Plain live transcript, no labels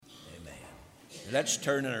Let's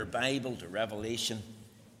turn in our Bible to Revelation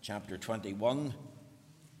chapter 21.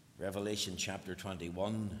 Revelation chapter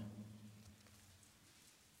 21.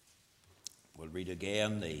 We'll read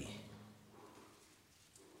again the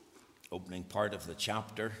opening part of the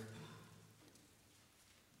chapter.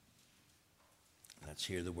 Let's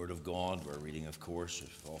hear the word of God. We're reading, of course,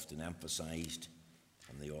 often emphasized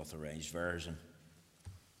from the Authorized Version.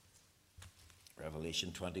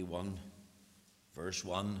 Revelation 21, verse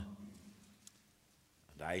 1.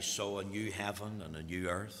 And I saw a new heaven and a new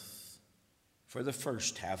earth, for the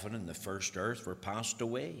first heaven and the first earth were passed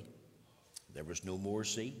away. There was no more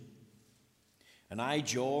sea. And I,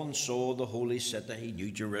 John, saw the holy city,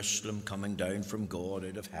 New Jerusalem, coming down from God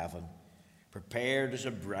out of heaven, prepared as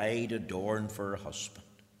a bride adorned for her husband.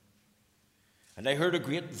 And I heard a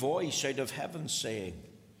great voice out of heaven saying,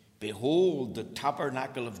 Behold, the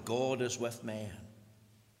tabernacle of God is with men,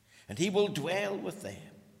 and he will dwell with them,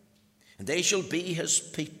 and they shall be his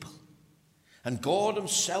people, and God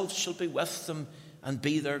himself shall be with them and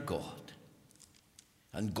be their God.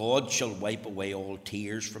 And God shall wipe away all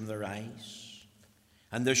tears from their eyes,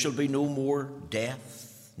 and there shall be no more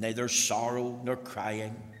death, neither sorrow nor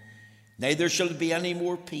crying, neither shall there be any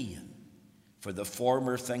more pain, for the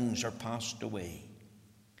former things are passed away.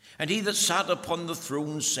 And he that sat upon the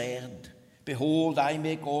throne said, Behold, I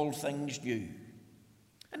make all things new.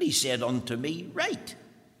 And he said unto me, Write,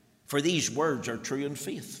 for these words are true and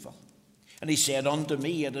faithful. And he said unto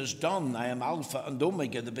me, It is done. I am Alpha and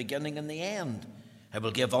Omega, the beginning and the end. I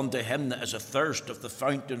will give unto him that is athirst of the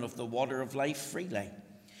fountain of the water of life freely.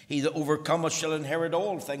 He that overcometh shall inherit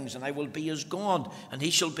all things, and I will be his God, and he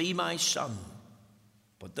shall be my son.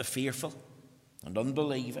 But the fearful and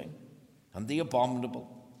unbelieving and the abominable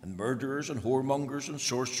and murderers and whoremongers and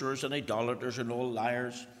sorcerers and idolaters and all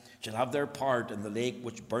liars shall have their part in the lake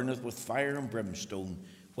which burneth with fire and brimstone,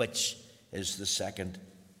 which is the second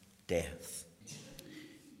death.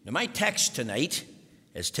 Now, my text tonight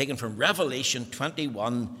is taken from Revelation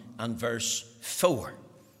 21 and verse 4.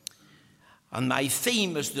 And my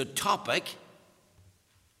theme is the topic,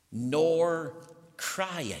 nor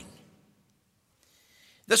crying.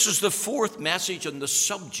 This is the fourth message on the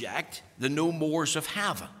subject, the no mores of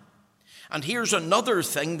heaven. And here's another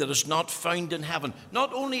thing that is not found in heaven.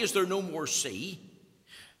 Not only is there no more sea,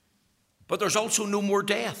 but there's also no more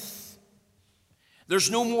death. There's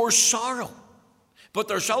no more sorrow, but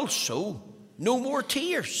there's also no more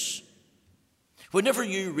tears. Whenever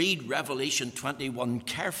you read Revelation 21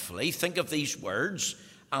 carefully, think of these words,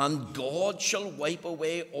 and God shall wipe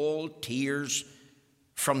away all tears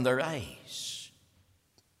from their eyes.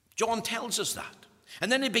 John tells us that. And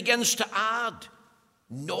then he begins to add,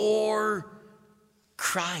 nor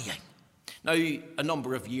crying. Now, a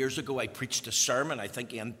number of years ago, I preached a sermon. I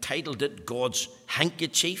think he entitled it, God's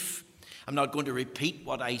Handkerchief. I'm not going to repeat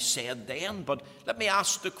what I said then, but let me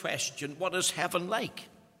ask the question, what is heaven like?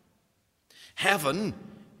 Heaven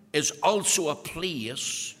is also a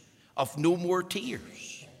place of no more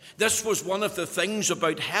tears. This was one of the things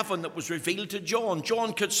about heaven that was revealed to John.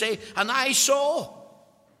 John could say, and I saw.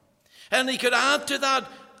 And he could add to that,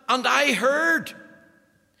 and I heard.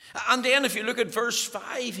 And then if you look at verse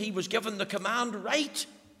 5, he was given the command, write.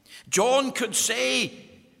 John could say,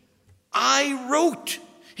 I wrote.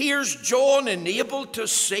 Here's John enabled to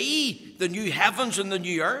see the new heavens and the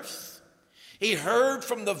new earth. He heard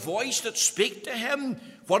from the voice that spake to him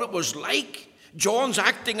what it was like. John's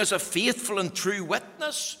acting as a faithful and true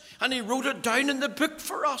witness, and he wrote it down in the book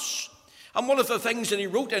for us. And one of the things that he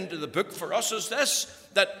wrote into the book for us is this,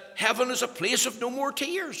 that heaven is a place of no more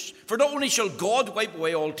tears. For not only shall God wipe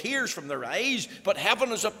away all tears from their eyes, but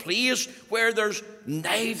heaven is a place where there's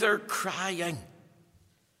neither crying.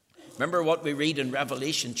 Remember what we read in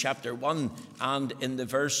Revelation chapter 1 and in the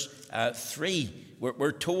verse 3,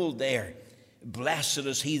 we're told there, Blessed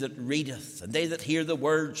is he that readeth, and they that hear the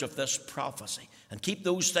words of this prophecy, and keep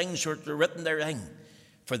those things which are written therein,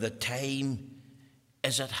 for the time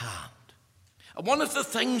is at hand. And one of the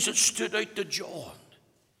things that stood out to John,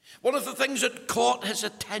 one of the things that caught his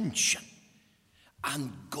attention,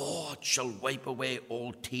 and God shall wipe away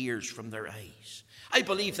all tears from their eyes. I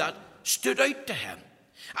believe that stood out to him.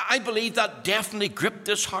 I believe that definitely gripped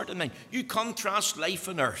his heart and mind. You contrast life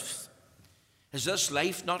on earth. Is this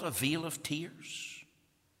life not a vale of tears?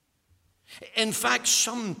 In fact,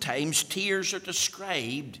 sometimes tears are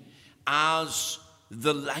described as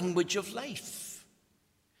the language of life.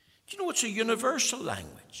 Do you know it's a universal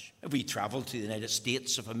language? If we travel to the United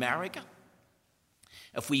States of America,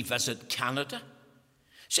 if we visit Canada,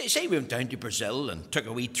 say we went down to Brazil and took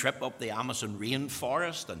a wee trip up the Amazon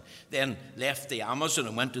rainforest and then left the Amazon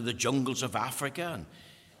and went to the jungles of Africa, and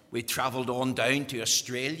we travelled on down to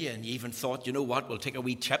Australia, and you even thought, you know what, we'll take a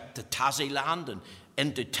wee trip to Tasmania and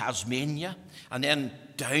into Tasmania, and then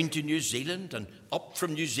down to New Zealand, and up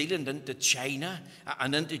from New Zealand into China,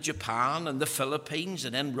 and into Japan and the Philippines,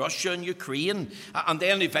 and then Russia and Ukraine, and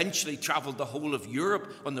then eventually travelled the whole of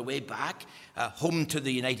Europe on the way back, home to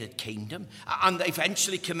the United Kingdom, and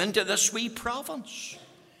eventually came into this wee province.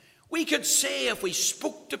 We could say, if we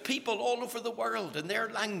spoke to people all over the world in their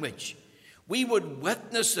language, we would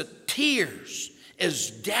witness that tears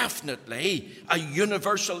is definitely a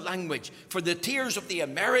universal language. For the tears of the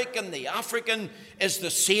American, the African, is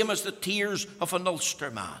the same as the tears of an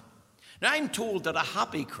Ulster man. Now, I'm told that a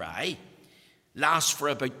happy cry lasts for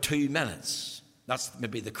about 2 minutes. That's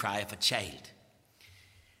maybe the cry of a child.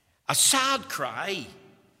 A sad cry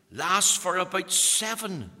lasts for about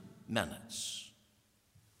 7 minutes.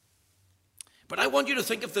 But I want you to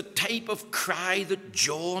think of the type of cry that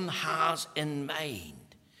John has in mind.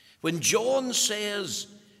 When John says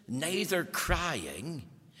neither crying,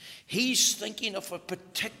 he's thinking of a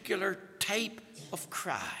particular type of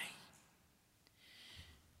cry.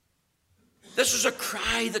 This is a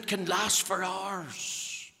cry that can last for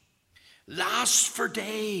hours, last for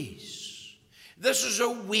days. This is a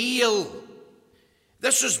wail.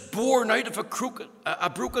 This is born out of a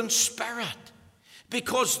broken spirit.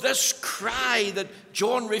 Because this cry that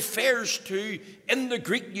John refers to in the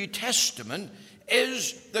Greek New Testament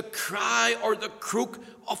is the cry or the croak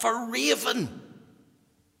of a raven.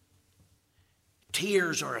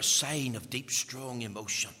 Tears are a sign of deep, strong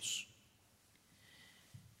emotions.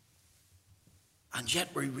 And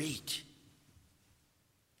yet we read,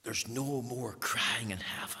 there's no more crying in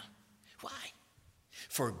heaven. Why?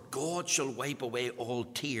 For God shall wipe away all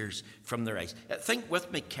tears from their eyes. Think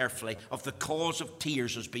with me carefully of the cause of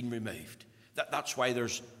tears has been removed. That's why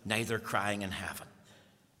there's neither crying in heaven.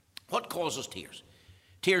 What causes tears?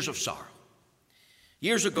 Tears of sorrow.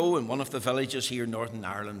 Years ago in one of the villages here in Northern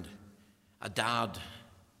Ireland, a dad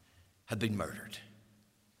had been murdered.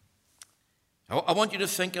 I want you to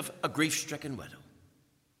think of a grief-stricken widow.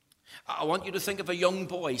 I want you to think of a young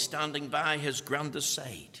boy standing by his granddad's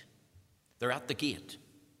side. They're at the gate.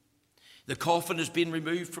 The coffin has been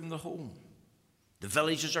removed from the home. The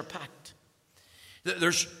villages are packed.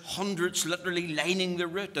 There's hundreds literally lining the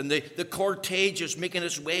route, and the cortege is making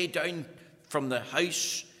its way down from the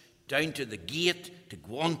house down to the gate to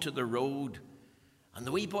go onto the road. And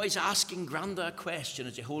the wee boy's asking Granda a question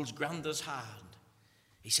as he holds Granda's hand.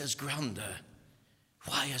 He says, Granda,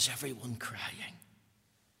 why is everyone crying?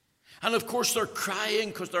 And of course they're crying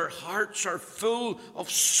because their hearts are full of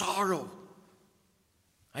sorrow.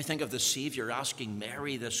 I think of the Savior asking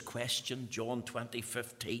Mary this question, John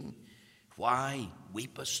 20:15. Why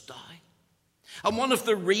weepest thou? And one of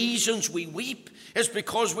the reasons we weep is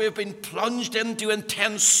because we have been plunged into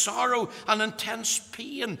intense sorrow and intense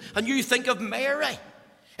pain. And you think of Mary.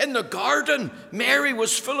 In the garden, Mary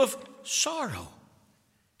was full of sorrow.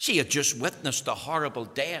 She had just witnessed the horrible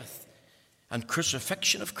death and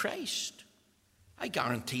crucifixion of Christ. I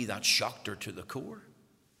guarantee that shocked her to the core.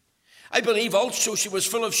 I believe also she was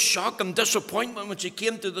full of shock and disappointment when she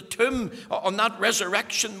came to the tomb on that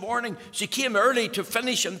resurrection morning. She came early to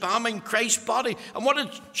finish embalming Christ's body. And what did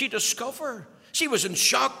she discover? She was in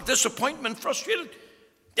shock, disappointment, frustrated.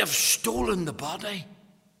 They've stolen the body.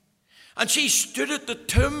 And she stood at the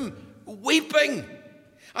tomb weeping.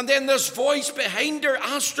 And then this voice behind her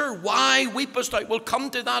asked her, why weepest thou? We'll come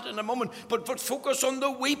to that in a moment. But focus on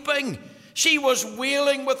the weeping. She was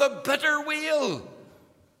wailing with a bitter wail.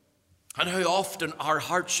 And how often our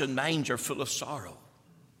hearts and minds are full of sorrow,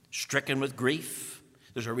 stricken with grief.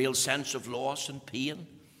 There's a real sense of loss and pain.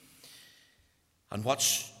 And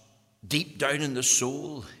what's deep down in the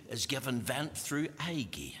soul is given vent through eye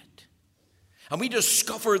gate. And we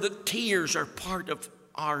discover that tears are part of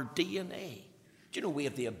our DNA. Do you know we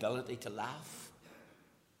have the ability to laugh?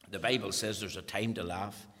 The Bible says there's a time to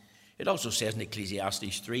laugh. It also says in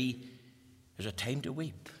Ecclesiastes 3, there's a time to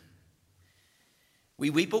weep. We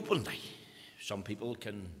weep openly. Some people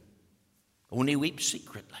can only weep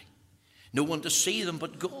secretly. No one to see them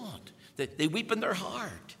but God. They weep in their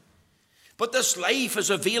heart. But this life is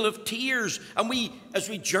a veil of tears. And as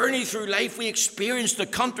we journey through life, we experience the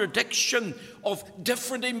contradiction of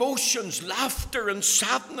different emotions, laughter and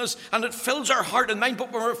sadness. And it fills our heart and mind.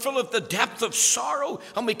 But when we're full of the depth of sorrow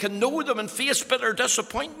and we can know them and face bitter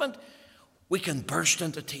disappointment, we can burst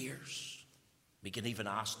into tears. We can even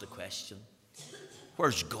ask the question,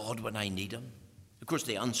 where's God when I need him? Of course,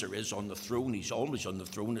 the answer is on the throne. He's always on the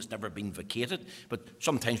throne. It's never been vacated. But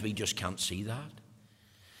sometimes we just can't see that.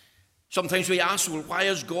 Sometimes we ask, well, why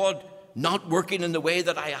is God not working in the way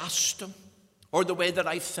that I asked him? or the way that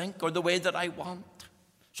I think, or the way that I want.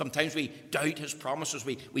 Sometimes we doubt his promises.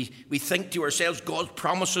 We think to ourselves, God's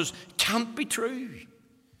promises can't be true.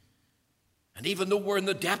 And even though we're in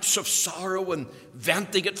the depths of sorrow and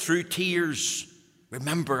venting it through tears,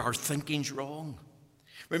 remember our thinking's wrong.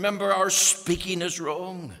 Remember our speaking is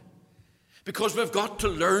wrong. Because we've got to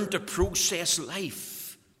learn to process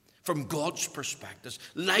life from God's perspective.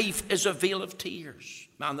 Life is a vale of tears.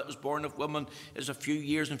 Man that is born of woman is a few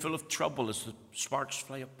years and full of trouble as the sparks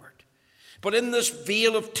fly upward. But in this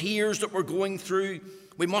vale of tears that we're going through,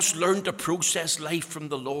 we must learn to process life from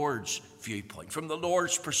the Lord's viewpoint, from the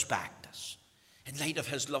Lord's perspective, in light of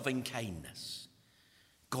his loving kindness.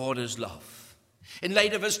 God is love. In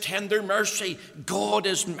light of his tender mercy, God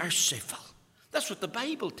is merciful. That's what the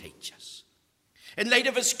Bible teaches. In light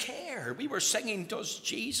of his care, we were singing, does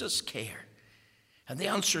Jesus care? And the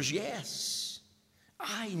answer is yes.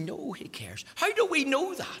 I know he cares. How do we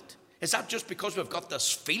know that? Is that just because we've got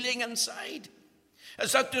this feeling inside?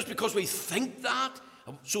 Is that just because we think that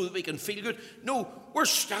so that we can feel good? No, we're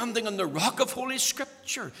standing on the rock of Holy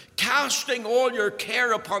Scripture, casting all your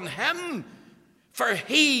care upon him, for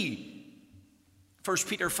he, 1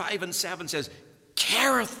 Peter 5:7 says,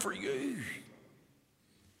 careth for you.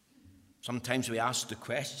 Sometimes we ask the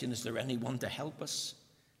question, is there anyone to help us?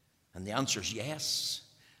 And the answer is yes.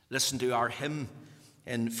 Listen to our hymn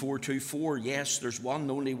in 424. Yes, there's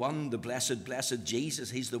one, only one, the blessed, blessed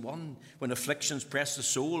Jesus. He's the one. When afflictions press the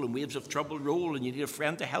soul and waves of trouble roll and you need a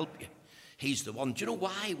friend to help you, he's the one. Do you know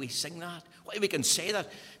why we sing that? Why we can say that?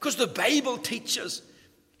 Because the Bible teaches,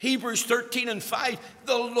 Hebrews 13:5,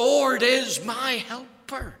 the Lord is my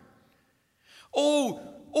helper. Oh,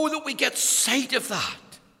 that we get sight of that.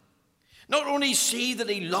 Not only see that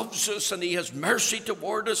he loves us and he has mercy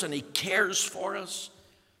toward us and he cares for us,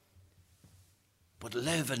 but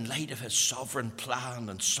live in light of his sovereign plan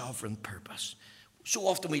and sovereign purpose. So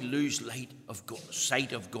often we lose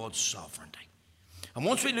sight of God's sovereignty. And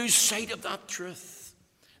once we lose sight of that truth,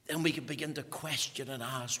 then we can begin to question and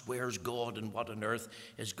ask, where's God and what on earth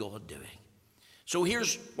is God doing? So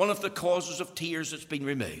here's one of the causes of tears that's been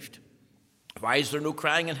removed. Why is there no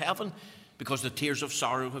crying in heaven? Because the tears of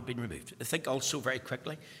sorrow have been removed. I think also very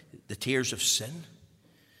quickly, the tears of sin.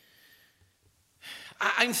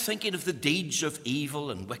 I'm thinking of the deeds of evil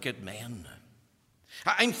and wicked men.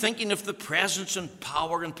 I'm thinking of the presence and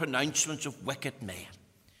power and pronouncements of wicked men.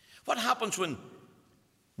 What happens when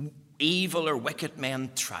evil or wicked men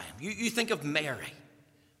triumph? You think of Mary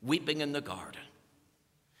weeping in the garden.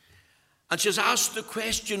 And she's asked the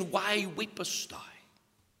question, why weepest thou?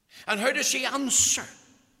 And how does she answer?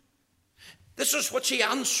 This is what she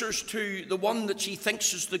answers to the one that she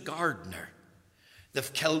thinks is the gardener.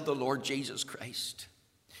 They've killed the Lord Jesus Christ.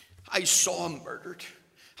 I saw him murdered.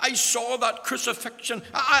 I saw that crucifixion.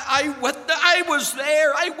 I was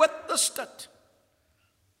there. I witnessed it.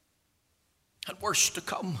 And worse to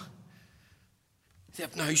come, they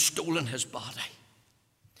have now stolen his body.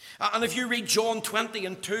 And if you read John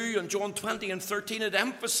 20:2 and John 20:13, it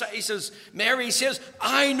emphasizes, Mary says,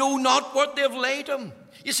 I know not what they've laid him.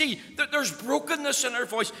 You see, there's brokenness in her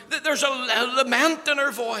voice. There's a lament in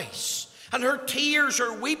her voice. And her tears,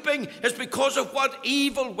 her weeping, is because of what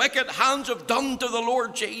evil, wicked hands have done to the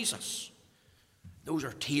Lord Jesus. Those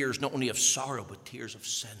are tears not only of sorrow, but tears of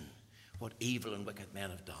sin, what evil and wicked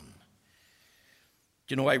men have done.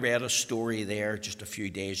 Do you know, I read a story there just a few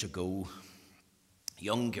days ago.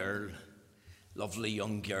 Young girl, lovely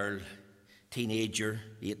young girl, teenager,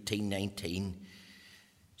 18, 19.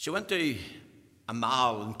 She went to a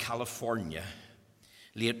mall in California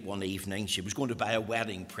late one evening. She was going to buy a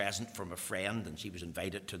wedding present from a friend, and she was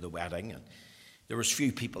invited to the wedding. And there was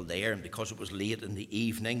few people there, and because it was late in the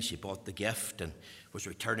evening, she bought the gift and was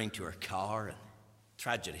returning to her car, and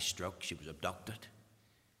tragedy struck. She was abducted.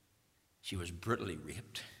 She was brutally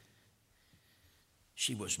raped.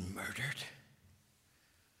 She was murdered.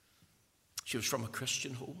 She was from a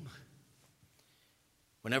Christian home.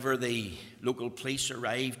 Whenever the local police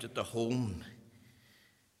arrived at the home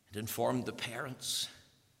and informed the parents,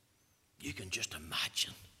 you can just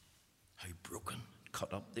imagine how broken,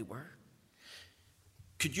 cut up they were.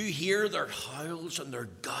 Could you hear their howls and their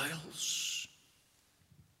growls?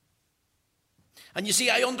 And you see,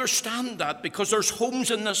 I understand that because there's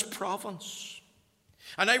homes in this province.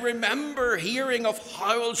 And I remember hearing of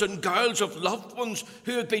howls and growls of loved ones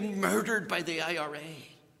who had been murdered by the IRA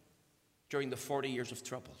during the 40 years of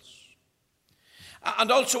Troubles.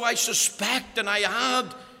 And also I suspect, and I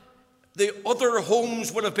add, the other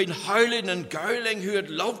homes would have been howling and growling who had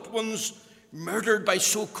loved ones murdered by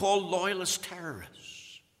so-called loyalist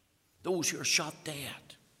terrorists. Those who are shot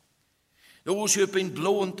dead. Those who have been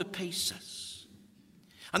blown to pieces.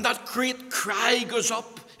 And that great cry goes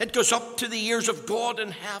up. It goes up to the ears of God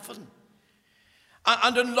in heaven.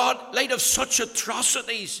 And in light of such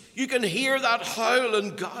atrocities, you can hear that howl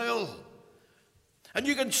and growl. And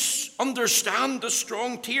you can understand the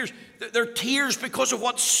strong tears. They're tears because of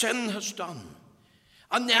what sin has done.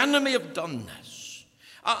 And the enemy have done this.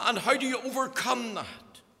 And how do you overcome that?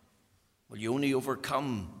 Well, you only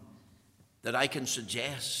overcome that I can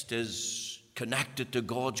suggest is connected to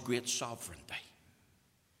God's great sovereignty.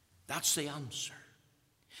 That's the answer.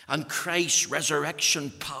 And Christ's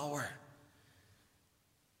resurrection power.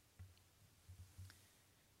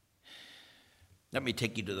 Let me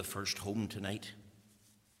take you to the first home tonight.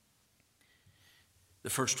 The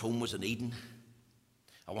first home was in Eden.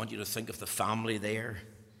 I want you to think of the family there.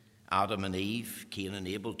 Adam and Eve, Cain and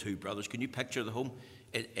Abel, two brothers. Can you picture the home?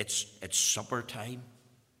 It's supper time.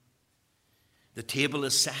 The table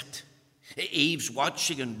is set. Eve's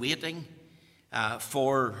watching and waiting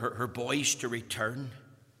for her boys to return.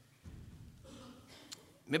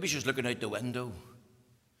 Maybe she's looking out the window.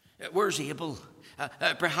 Where's Abel?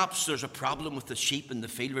 Perhaps there's a problem with the sheep in the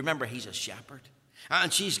field. Remember, he's a shepherd.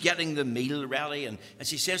 And she's getting the meal ready. And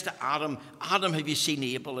she says to Adam, Adam, have you seen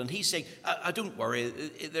Abel? And he's saying, don't worry.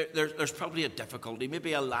 There's probably a difficulty.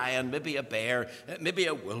 Maybe a lion, maybe a bear, maybe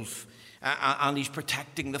a wolf. And he's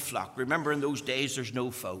protecting the flock. Remember, in those days, there's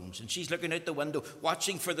no phones. And she's looking out the window,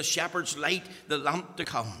 watching for the shepherd's light, the lamp to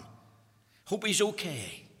come. Hope he's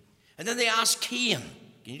okay. And then they ask Cain.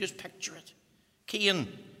 Can you just picture it? Cain,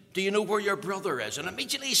 do you know where your brother is? And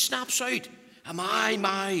immediately he snaps out, am I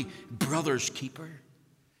my brother's keeper?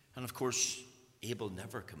 And of course, Abel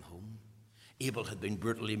never came home. Abel had been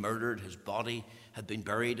brutally murdered. His body had been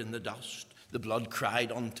buried in the dust. The blood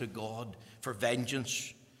cried unto God for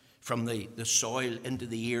vengeance from the soil into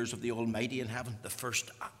the ears of the Almighty in heaven. The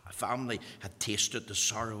first family had tasted the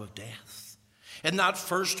sorrow of death. In that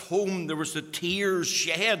first home, there was the tears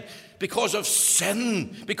shed because of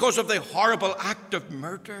sin, because of the horrible act of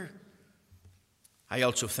murder. I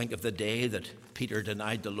also think of the day that Peter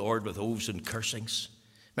denied the Lord with oaths and cursings.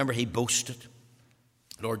 Remember, he boasted,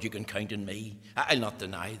 Lord, you can count on me. I'll not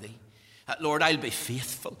deny thee. Lord, I'll be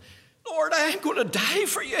faithful. Lord, I'm going to die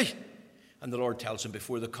for you. And the Lord tells him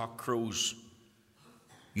before the cock crows,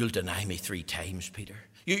 you'll deny me 3 times, Peter.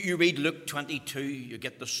 You read Luke 22, you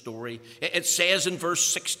get the story. It says in verse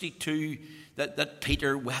 62 that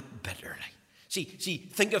Peter wept bitterly. See,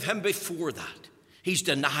 think of him before that. He's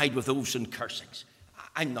denied with oaths and cursings.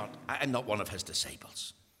 I'm not one of his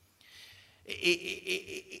disciples.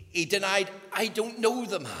 He denied, I don't know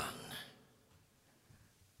the man.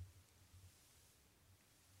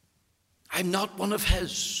 I'm not one of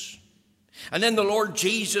his. And then the Lord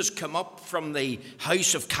Jesus came up from the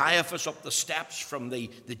house of Caiaphas, up the steps from the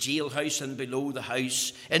jailhouse and below the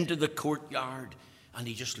house into the courtyard. And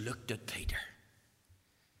he just looked at Peter.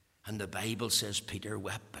 And the Bible says Peter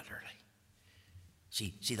wept bitterly.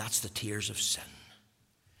 See, that's the tears of sin.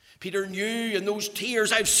 Peter knew in those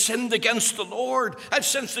tears, I've sinned against the Lord. I've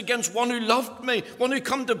sinned against one who loved me, one who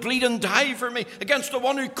come to bleed and die for me, against the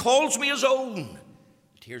one who calls me his own.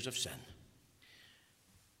 Tears of sin.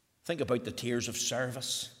 Think about the tears of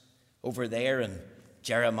service over there in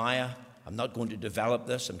Jeremiah. I'm not going to develop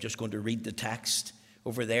this. I'm just going to read the text.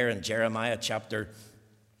 Over there in Jeremiah chapter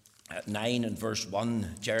 9 and verse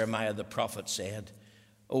 1, Jeremiah the prophet said,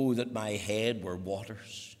 oh, that my head were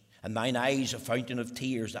waters, and mine eyes a fountain of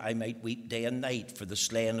tears, that I might weep day and night for the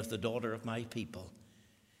slain of the daughter of my people.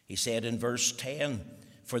 He said in verse 10,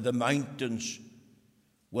 for the mountains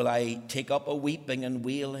will I take up a weeping and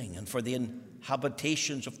wailing, and for the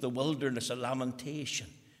habitations of the wilderness a lamentation,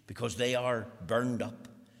 because they are burned up,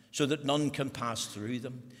 so that none can pass through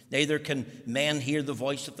them. Neither can men hear the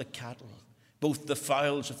voice of the cattle. Both the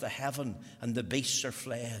fowls of the heaven and the beasts are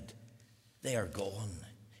fled. They are gone.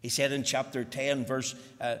 He said in chapter 10, verse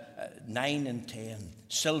 9 and 10,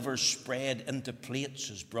 silver spread into plates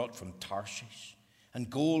is brought from Tarshish, and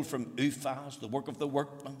gold from Uphaz, the work of the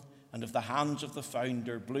workman, and of the hands of the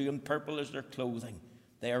founder. Blue and purple is their clothing.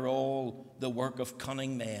 They are all the work of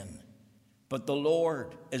cunning men. But the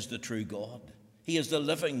Lord is the true God. He is the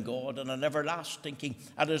living God and an everlasting King.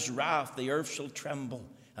 At his wrath the earth shall tremble,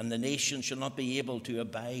 and the nations shall not be able to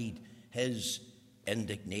abide his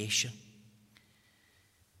indignation.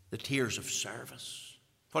 The tears of service.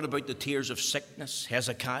 What about the tears of sickness?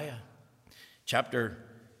 Hezekiah. Chapter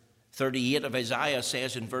 38 of Isaiah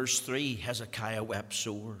says in verse 3, Hezekiah wept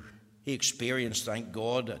sore. He experienced, thank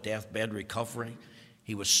God, a deathbed recovery.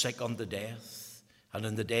 He was sick unto death. And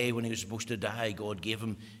in the day when he was supposed to die, God gave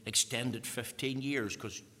him extended 15 years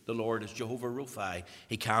because The Lord is Jehovah Rophi.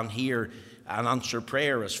 He can hear and answer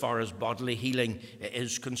prayer as far as bodily healing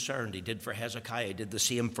is concerned. He did for Hezekiah. He did the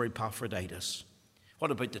same for Epaphroditus.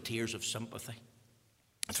 What about the tears of sympathy?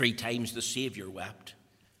 3 times the Savior wept.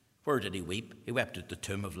 Where did he weep? He wept at the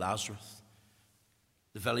tomb of Lazarus,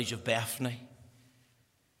 the village of Bethany.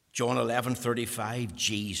 John 11:35,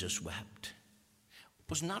 Jesus wept.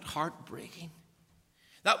 Wasn't that heartbreaking?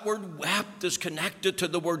 That word wept is connected to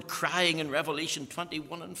the word crying in Revelation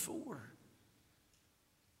 21:4.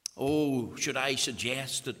 Oh, should I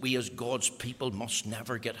suggest that we as God's people must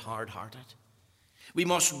never get hard-hearted? We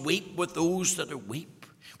must weep with those that are weep.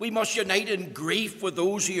 We must unite in grief with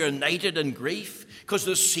those who are united in grief, because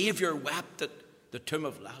the Savior wept at the tomb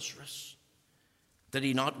of Lazarus. Did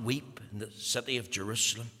he not weep in the city of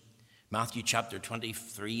Jerusalem? Matthew chapter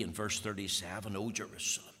 23 and verse 37, O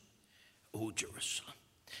Jerusalem, O Jerusalem.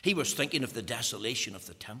 He was thinking of the desolation of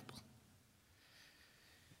the temple.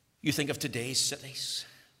 You think of today's cities,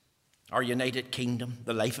 our United Kingdom,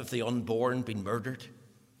 the life of the unborn being murdered.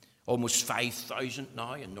 Almost 5,000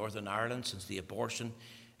 now in Northern Ireland since the abortion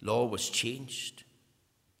law was changed.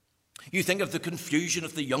 You think of the confusion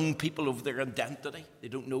of the young people over their identity. They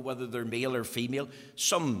don't know whether they're male or female.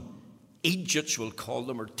 Some idiots will call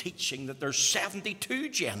them, or teaching that there's 72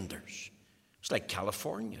 genders. It's like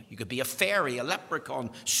California. You could be a fairy, a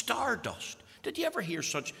leprechaun, stardust. Did you ever hear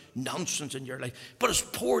such nonsense in your life? But it's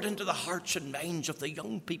poured into the hearts and minds of the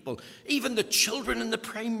young people, even the children in the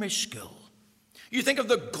primary school. You think of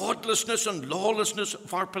the godlessness and lawlessness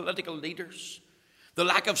of our political leaders, the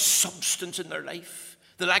lack of substance in their life,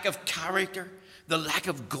 the lack of character, the lack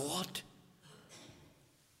of God.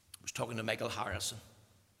 I was talking to Michael Harrison.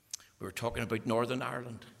 We were talking about Northern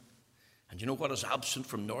Ireland. And you know what is absent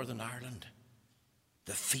from Northern Ireland?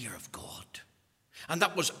 The fear of God. And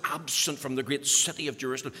that was absent from the great city of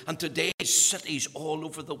Jerusalem. And today's cities all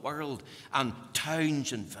over the world, and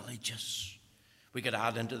towns and villages. We could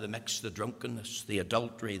add into the mix the drunkenness, the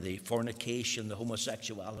adultery, the fornication, the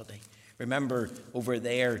homosexuality. Remember over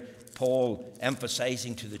there, Paul,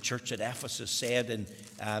 emphasizing to the church at Ephesus, said in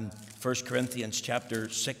 1 Corinthians chapter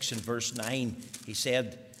 6 and verse 9, he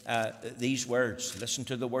said these words, listen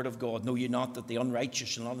to the word of God. Know ye not that the unrighteous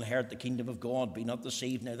shall not inherit the kingdom of God? Be not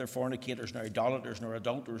deceived, neither fornicators, nor idolaters, nor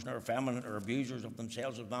adulterers, nor effeminate, nor abusers of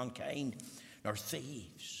themselves of mankind, nor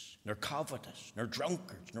thieves, nor covetous, nor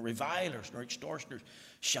drunkards, nor revilers, nor extortioners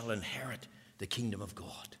shall inherit the kingdom of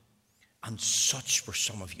God. And such were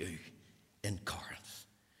some of you in Corinth.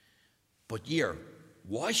 But ye are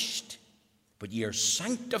washed, but ye are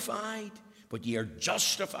sanctified, but ye are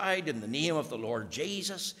justified in the name of the Lord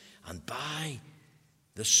Jesus and by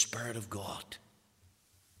the Spirit of God.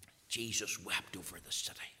 Jesus wept over the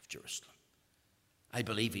city of Jerusalem. I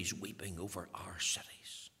believe he's weeping over our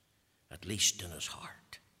cities, at least in his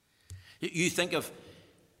heart. You think of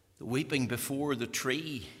the weeping before the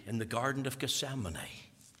tree in the Garden of Gethsemane.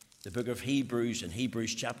 The book of Hebrews, in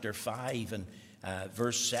Hebrews chapter 5 and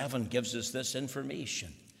verse 7, gives us this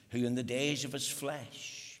information. Who in the days of his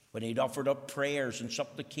flesh, when he'd offered up prayers and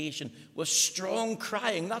supplication with strong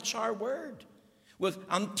crying, that's our word,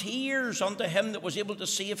 and tears unto him that was able to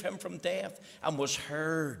save him from death, and was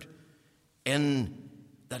heard in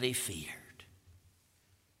that he feared.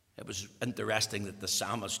 It was interesting that the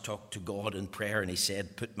psalmist talked to God in prayer, and he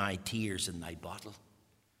said, put my tears in thy bottle.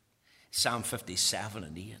 Psalm 57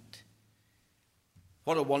 and 8.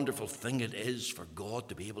 What a wonderful thing it is for God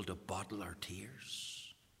to be able to bottle our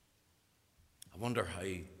tears. I wonder how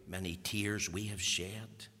many tears we have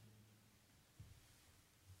shed.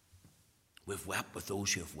 We've wept with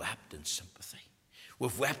those who have wept in sympathy.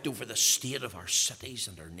 We've wept over the state of our cities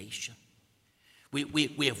and our nation.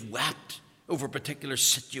 We have wept over particular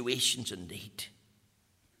situations in need.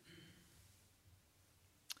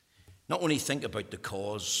 Not only think about the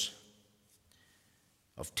cause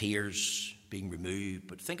of tears being removed,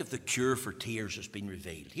 but think of the cure for tears that's been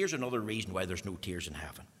revealed. Here's another reason why there's no tears in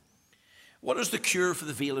heaven. What is the cure for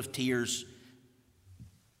the vale of tears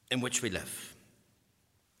in which we live?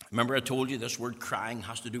 Remember I told you this word crying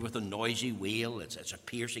has to do with a noisy wail. It's a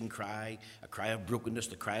piercing cry, a cry of brokenness,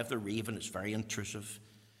 the cry of the raven. It's very intrusive.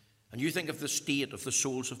 And you think of the state of the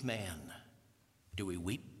souls of men. Do we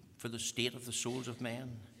weep for the state of the souls of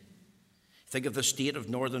men? Think of the state of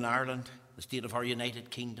Northern Ireland, the state of our United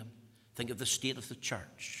Kingdom. Think of the state of the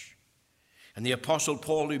church. And the Apostle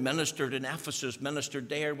Paul, who ministered in Ephesus, ministered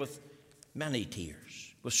there with many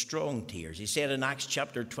tears, with strong tears. He said in Acts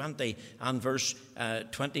chapter 20 and verse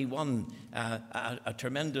 21, a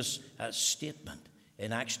tremendous statement.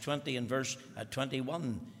 In Acts 20 and verse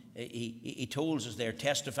 21, he told us there,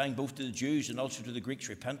 testifying both to the Jews and also to the Greeks,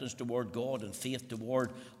 repentance toward God and faith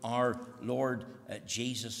toward our Lord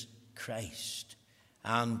Jesus Christ.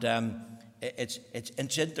 And it's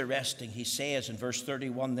interesting. He says in verse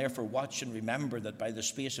 31, therefore watch and remember that by the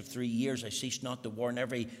space of 3 years I ceased not to warn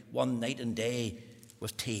every one night and day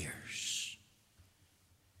with tears.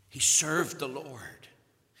 He served the Lord.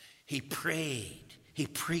 He prayed. He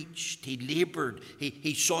preached. He labored.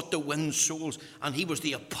 He sought to win souls. And he was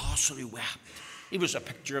the apostle who wept. He was a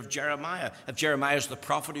picture of Jeremiah. If Jeremiah is the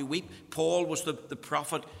prophet who wept, Paul was the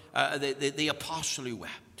prophet, the apostle who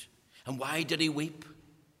wept. And why did he weep?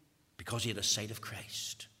 Because he had a sight of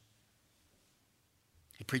Christ.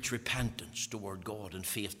 He preached repentance toward God and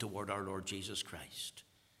faith toward our Lord Jesus Christ.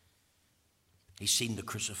 He's seen the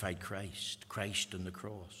crucified Christ, Christ on the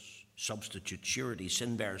cross, substitute, surety,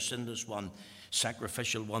 sin bearer, sinless one,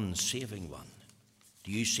 sacrificial one, saving one.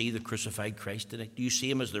 Do you see the crucified Christ today? Do you see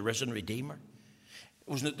him as the risen Redeemer?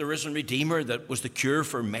 Wasn't it the risen Redeemer that was the cure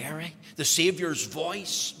for Mary? The Saviour's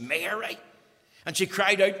voice, Mary. And she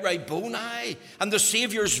cried out, Rabboni. And the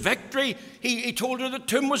Saviour's victory, he told her the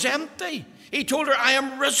tomb was empty. He told her, I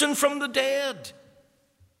am risen from the dead.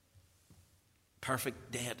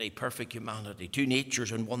 Perfect deity, perfect humanity, two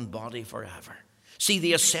natures in one body forever. See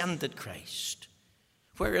the ascended Christ.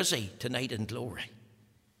 Where is he tonight in glory?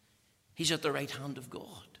 He's at the right hand of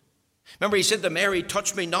God. Remember, he said to Mary,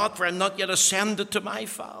 touch me not, for I am not yet ascended to my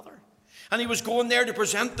Father. And he was going there to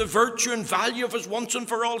present the virtue and value of his once and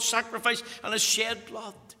for all sacrifice and his shed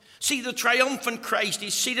blood. See the triumphant Christ.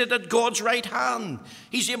 He's seated at God's right hand.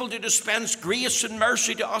 He's able to dispense grace and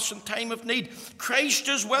mercy to us in time of need. Christ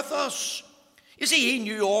is with us. You see, he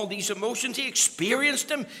knew all these emotions. He experienced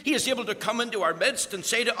them. He is able to come into our midst and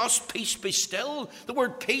say to us, peace, be still. The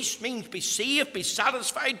word peace means be safe, be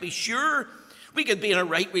satisfied, be sure. We can be in a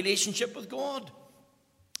right relationship with God.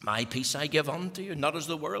 My peace I give unto you, not as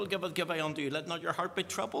the world giveth, give I unto you. Let not your heart be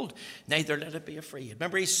troubled, neither let it be afraid.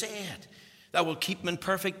 Remember, he said, thou wilt keep him in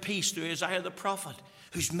perfect peace through Isaiah the prophet,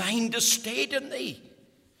 whose mind is stayed in thee,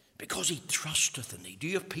 because he trusteth in thee. Do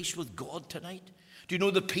you have peace with God tonight? Do you know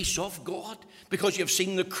the peace of God? Because you have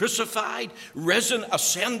seen the crucified, risen,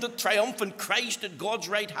 ascended, triumphant Christ at God's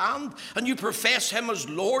right hand, and you profess him as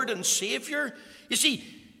Lord and Savior. You see,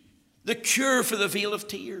 the cure for the veil of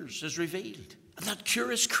tears is revealed. And that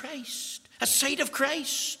cure is Christ, a sight of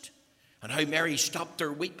Christ. And how Mary stopped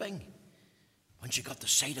her weeping when she got the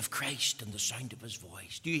sight of Christ and the sound of his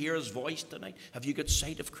voice. Do you hear his voice tonight? Have you got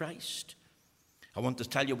sight of Christ? I want to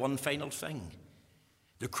tell you one final thing.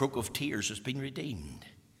 The crook of tears has been redeemed.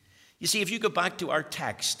 You see, if you go back to our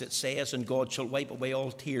text, it says, and God shall wipe away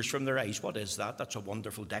all tears from their eyes. What is that? That's a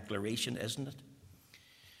wonderful declaration, isn't it?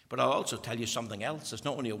 But I'll also tell you something else. It's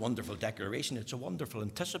not only a wonderful declaration, it's a wonderful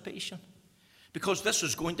anticipation. Because this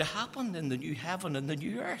is going to happen in the new heaven and the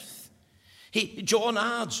new earth. John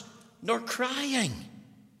adds, nor crying.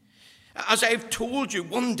 As I've told you,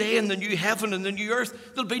 one day in the new heaven and the new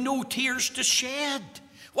earth, there'll be no tears to shed.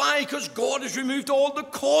 Why? Because God has removed all the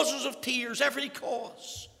causes of tears, every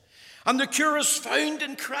cause. And the cure is found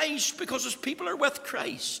in Christ because his people are with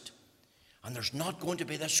Christ. And there's not going to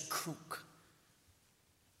be this crook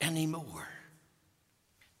anymore.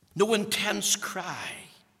 No intense cry.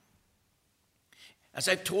 As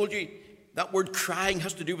I've told you, that word crying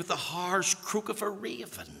has to do with the harsh croak of a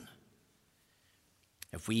raven.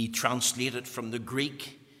 If we translate it from the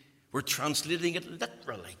Greek, we're translating it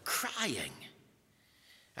literally, crying.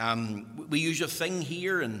 We use a thing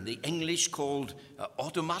here in the English called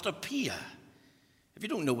automatopoeia. If you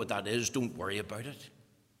don't know what that is, don't worry about it.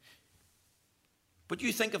 But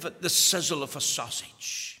you think of it, the sizzle of a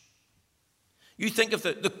sausage. You think of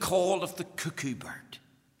the call of the cuckoo bird.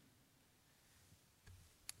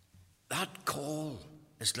 That call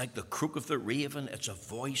is like the croak of the raven. It's a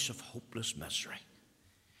voice of hopeless misery.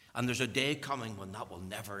 And there's a day coming when that will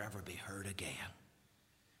never, ever be heard again.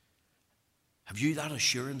 Have you that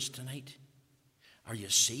assurance tonight? Are you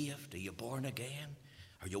saved? Are you born again?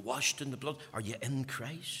 Are you washed in the blood? Are you in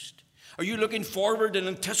Christ? Are you looking forward in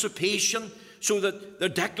anticipation so that the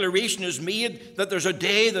declaration is made that there's a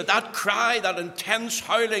day that cry, that intense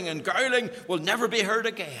howling and growling will never be heard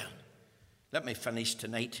again? Let me finish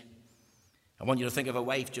tonight. I want you to think of a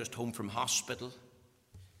wife just home from hospital.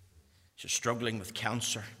 She's struggling with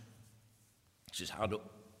cancer. She's had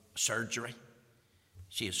surgery.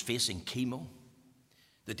 She is facing chemo.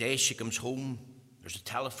 The day she comes home, there's a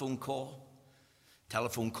telephone call.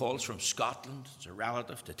 Telephone calls from Scotland. It's a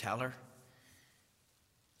relative to tell her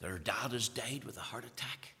that her dad has died with a heart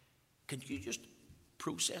attack. Can you just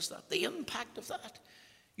process that? The impact of that.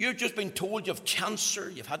 You've just been told you have cancer,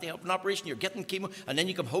 you've had to have an operation, you're getting chemo, and then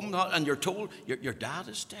you come home and you're told your dad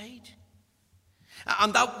has died.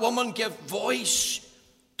 And that woman gave voice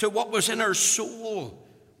to what was in her soul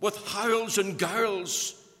with howls and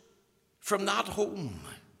growls from that home.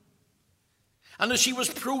 And as she was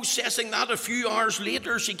processing that, a few hours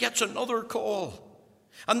later, she gets another call.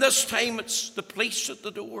 And this time it's the police at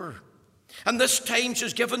the door. And this time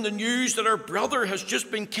she's given the news that her brother has just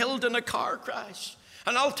been killed in a car crash.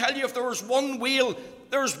 And I'll tell you, if there was one wail,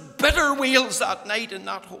 there's bitter wails that night in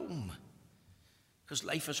that home. Because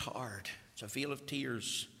life is hard. It's a vale of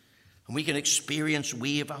tears. And we can experience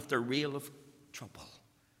wave after wave of trouble.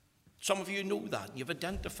 Some of you know that, and you've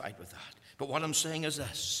identified with that. But what I'm saying is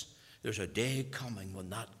this. There's a day coming when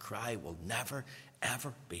that cry will never,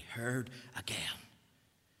 ever be heard again.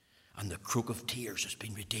 And the crook of tears has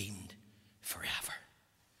been redeemed forever.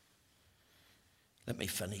 Let me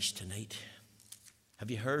finish tonight. Have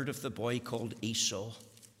you heard of the boy called Esau?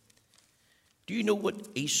 Do you know what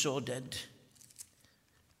Esau did?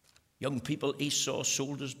 Young people, Esau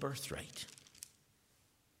sold his birthright.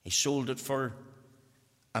 He sold it for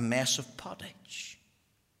a mess of pottage.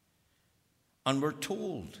 And we're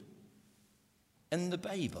told in the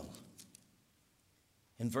Bible,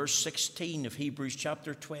 in verse 16 of Hebrews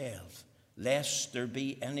chapter 12, lest there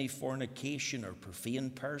be any fornication or profane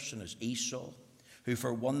person as Esau, who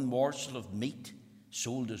for one morsel of meat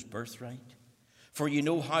sold his birthright. For you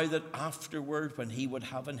know how that afterward, when he would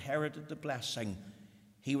have inherited the blessing,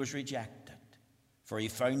 he was rejected, for he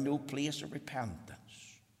found no place of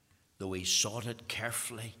repentance, though he sought it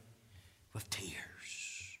carefully with tears.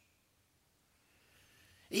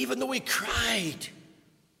 Even though he cried,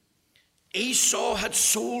 Esau had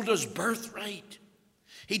sold his birthright.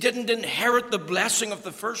 He didn't inherit the blessing of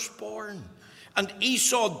the firstborn. And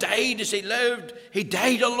Esau died as he lived. He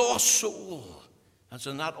died a lost soul. That's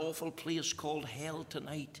in that awful place called hell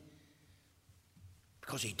tonight,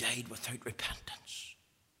 because he died without repentance.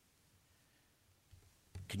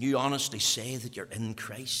 Can you honestly say that you're in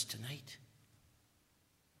Christ tonight?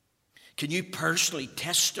 Can you personally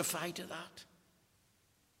testify to that?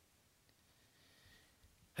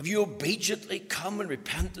 Have you obediently come in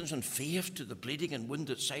repentance and faith to the bleeding and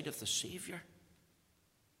wounded side of the Savior?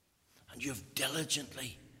 And you've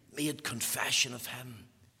diligently made confession of him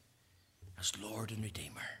as Lord and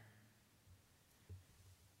Redeemer.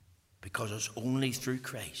 Because it's only through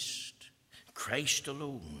Christ, Christ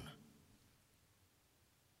alone,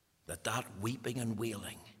 that weeping and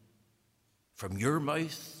wailing from your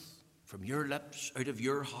mouth, from your lips, out of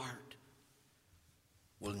your heart,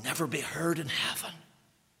 will never be heard in heaven.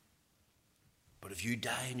 But if you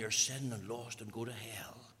die in your sin and lost and go to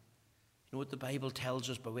hell, you know what the Bible tells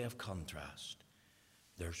us by way of contrast?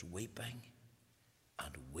 There's weeping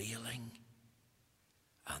and wailing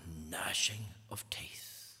and gnashing of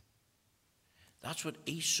teeth. That's what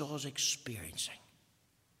Esau's experiencing.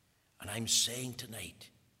 And I'm saying tonight,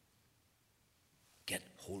 get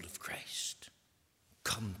hold of Christ.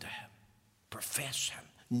 Come to him. Profess him.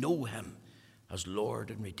 Know him as Lord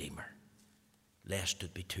and Redeemer, lest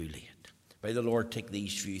it be too late. May the Lord take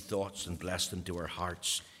these few thoughts and bless them to our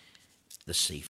hearts this evening.